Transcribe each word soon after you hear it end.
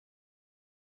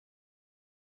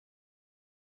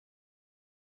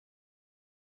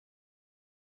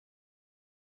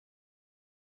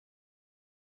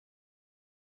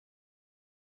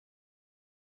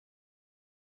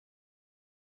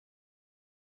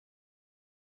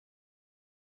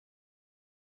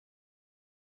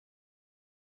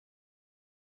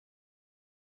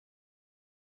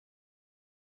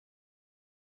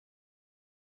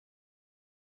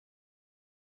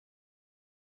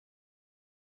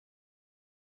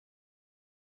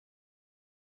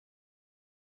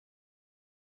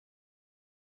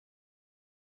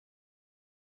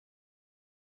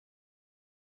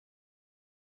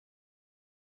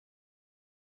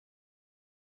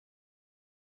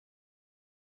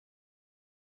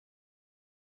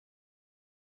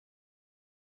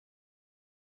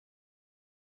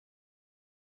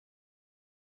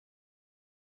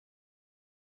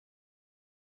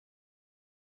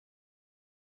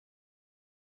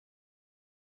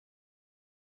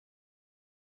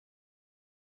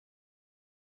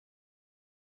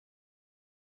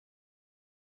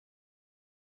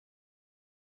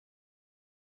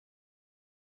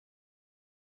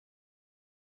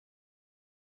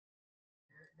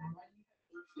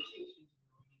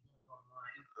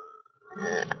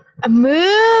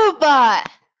Move!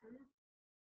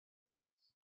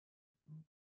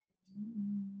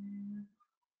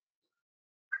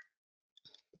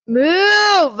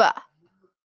 Move!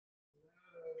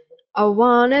 I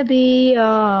wanna be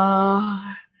your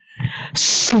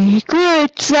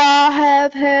secrets I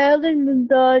have held in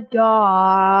the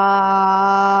dark.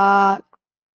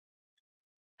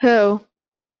 Who?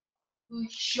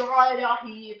 Shut up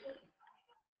here.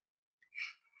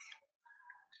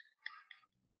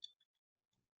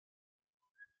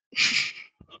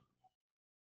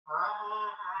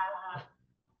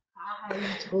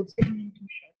 I told Tiffany to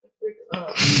shut the frick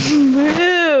up.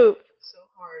 Move! So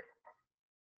hard.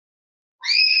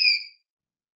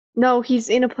 No, he's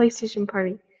in a PlayStation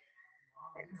party.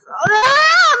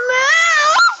 Ah,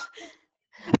 move!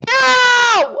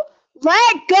 No!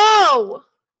 Let go!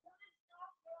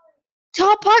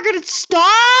 Tell Parker to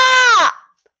stop!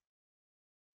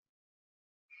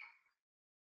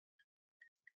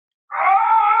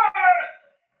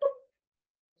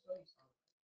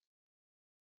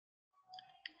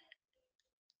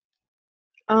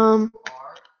 Um,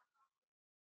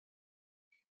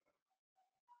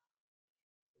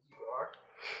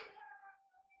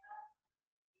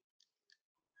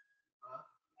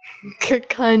 good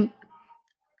cunt.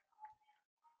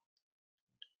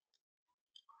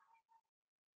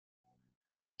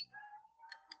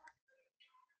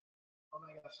 Oh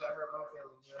my gosh, that hurt my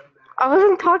feelings really bad. I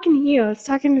wasn't talking to you. I was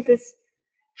talking to this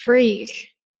freak.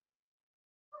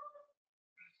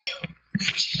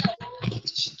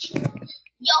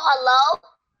 Yo, hello?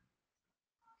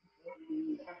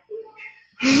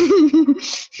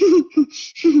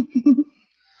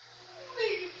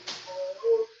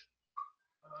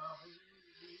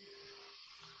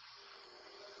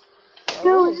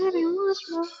 Go ahead and watch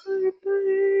my heart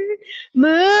burn.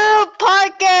 Move,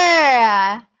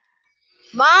 Parker!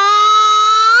 Ma!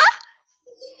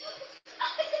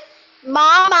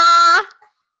 Mama!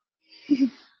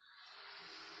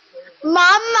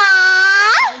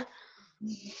 Mama!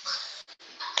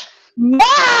 Move!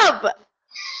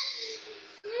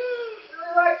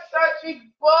 You're like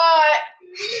touching butt.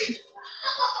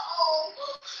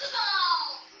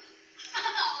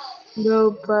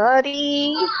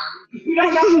 Nobody. No,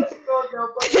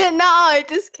 No, it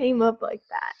just came up like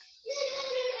that.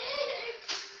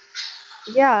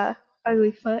 Yeah,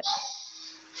 ugly foot.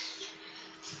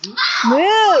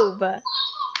 Move!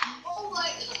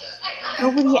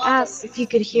 Nobody asked if you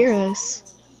could hear us.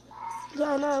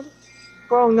 Yeah, I know.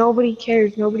 Bro, nobody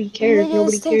cares. Nobody cares.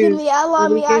 Nobody Niggas taking cares. the L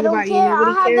on Nobody me. I cares don't about you. care.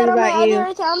 Nobody I have cares that on my about other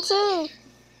you. account too.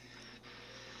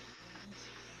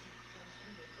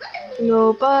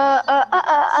 Nobody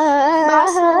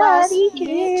Masterless,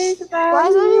 cares bitch. about Why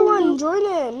is everyone you.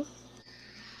 joining?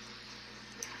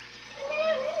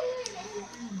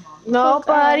 Punk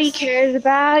Nobody ass. cares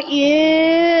about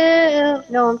you.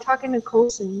 No, I'm talking to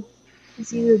Colson.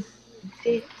 He's a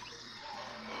dick.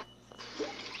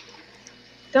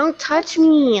 Don't touch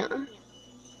me.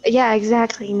 Yeah,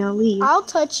 exactly. No, leave. I'll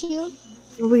touch you.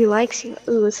 Nobody likes you.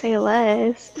 Ooh, say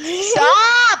less.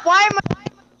 Stop! Why am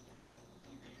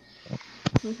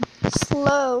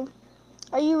Slow.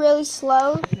 Are you really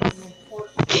slow? I?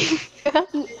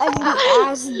 You ugly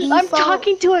ass I'm default.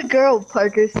 talking to a girl,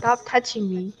 Parker. Stop touching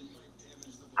me.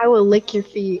 I will lick your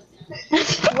feet.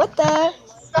 What the?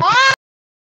 Stop!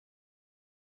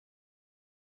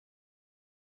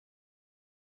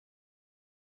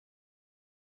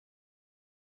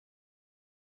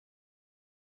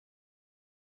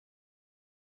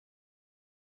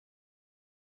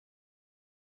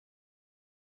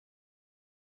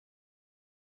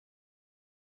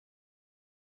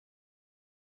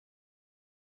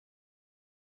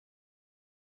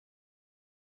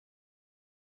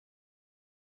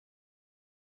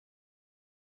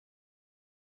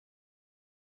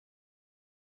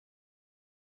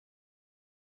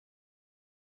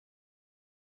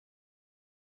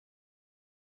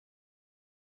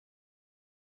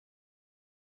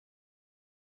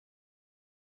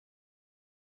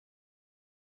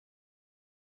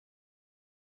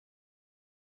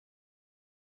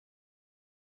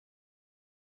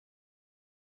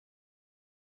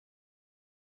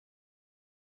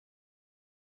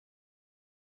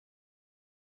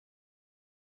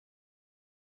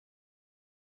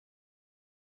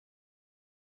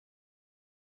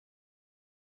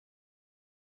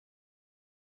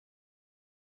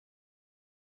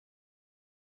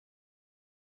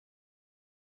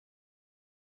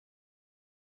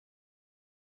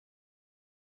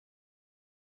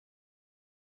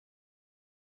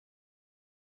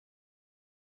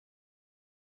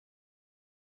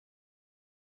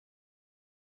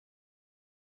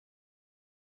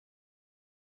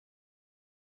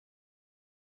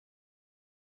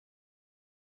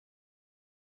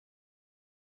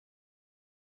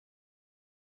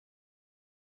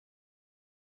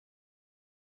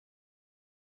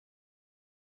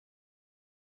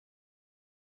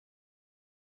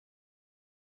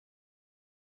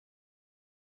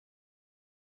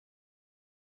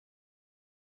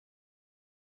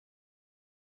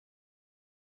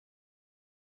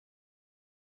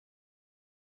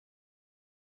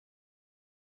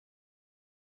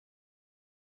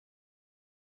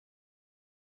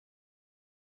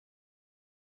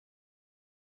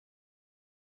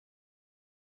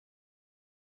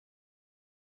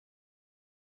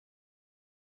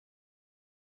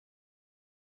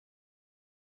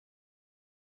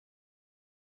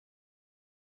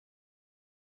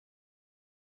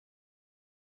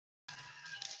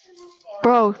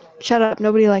 Bro, shut up.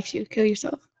 Nobody likes you. Kill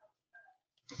yourself.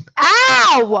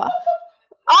 Ow!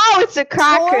 Oh, it's a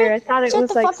cracker. Whore. I thought it Shut was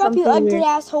the like fuck up, something you ugly weird.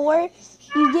 ass whore.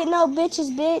 You get no bitches,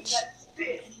 bitch.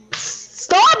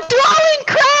 Stop throwing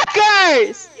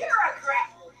crackers!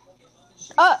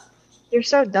 Uh, You're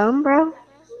so dumb, bro.